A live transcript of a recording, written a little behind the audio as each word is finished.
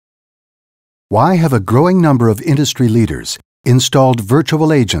Why have a growing number of industry leaders installed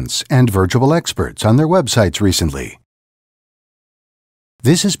virtual agents and virtual experts on their websites recently?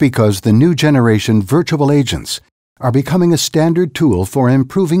 This is because the new generation virtual agents are becoming a standard tool for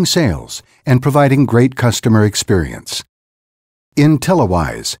improving sales and providing great customer experience.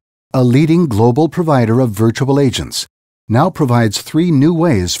 InteliWISE, a leading global provider of virtual agents, now provides 3 new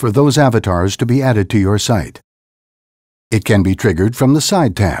ways for those avatars to be added to your site. It can be triggered from the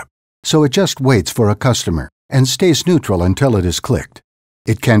Side tab, so it just waits for a customer and stays neutral until it is clicked.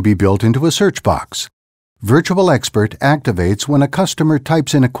 It can be built into a search box. Virtual Expert activates when a customer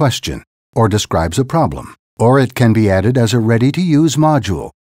types in a question or describes a problem, or it can be added as a ready-to-use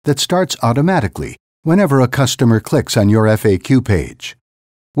module that starts automatically whenever a customer clicks on your FAQ page.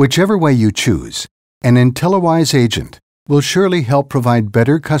 Whichever way you choose, an InteliWISE agent will surely help provide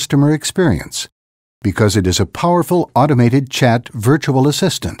better customer experience because it is a powerful automated chat virtual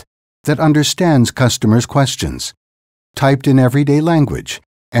assistant that understands customers' questions, typed in everyday language,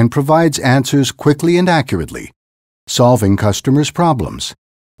 and provides answers quickly and accurately, solving customers' problems,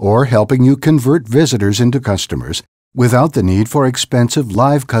 or helping you convert visitors into customers without the need for expensive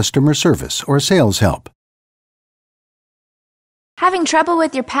live customer service or sales help. Having trouble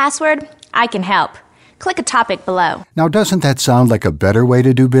with your password? I can help. Click a topic below. Now, doesn't that sound like a better way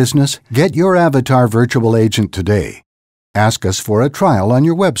to do business? Get your avatar virtual agent today. Ask us for a trial on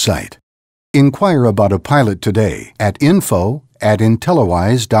your website. Inquire about a pilot today at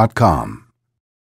info@inteliwise.com.